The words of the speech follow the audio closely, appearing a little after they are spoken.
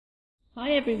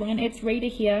Hi everyone, it's Rita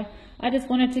here. I just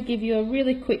wanted to give you a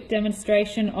really quick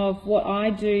demonstration of what I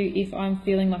do if I'm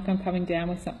feeling like I'm coming down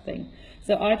with something.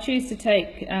 So I choose to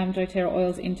take doTERRA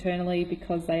oils internally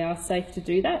because they are safe to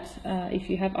do that. If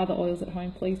you have other oils at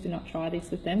home, please do not try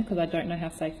this with them because I don't know how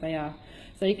safe they are.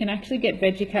 So you can actually get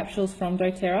veggie capsules from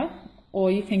doTERRA, or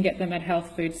you can get them at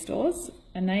health food stores,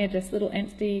 and they are just little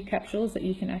empty capsules that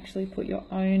you can actually put your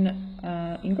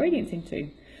own ingredients into.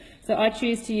 So I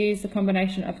choose to use the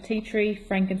combination of tea tree,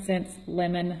 frankincense,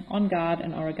 lemon, On Guard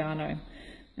and oregano.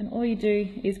 And all you do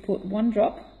is put 1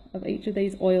 drop of each of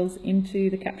these oils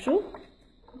into the capsule.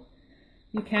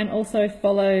 You can also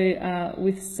follow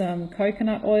with some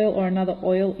coconut oil or another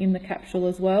oil in the capsule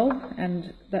as well,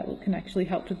 and that can actually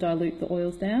help to dilute the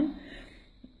oils down.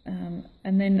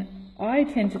 And then I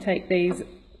tend to take these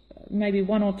maybe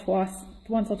once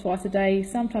or twice a day,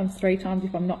 sometimes 3 times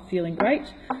if I'm not feeling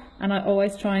great, and I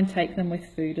always try and take them with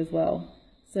food as well.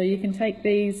 So you can take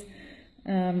these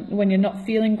when you're not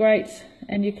feeling great,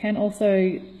 and you can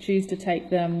also choose to take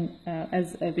them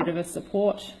as a bit of a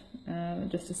support,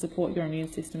 just to support your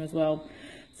immune system as well.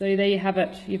 So there you have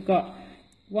it. You've got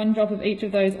 1 drop of each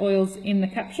of those oils in the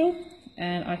capsule,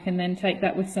 and I can then take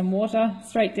that with some water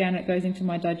straight down. It goes into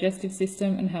my digestive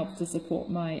system and helps to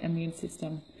support my immune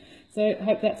system. So I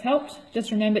hope that's helped.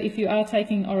 Just remember, if you are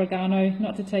taking oregano,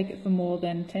 not to take it for more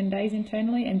than 10 days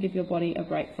internally, and give your body a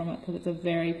break from it because it's a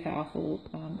very powerful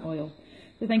oil.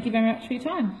 So thank you very much for your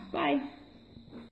time. Bye.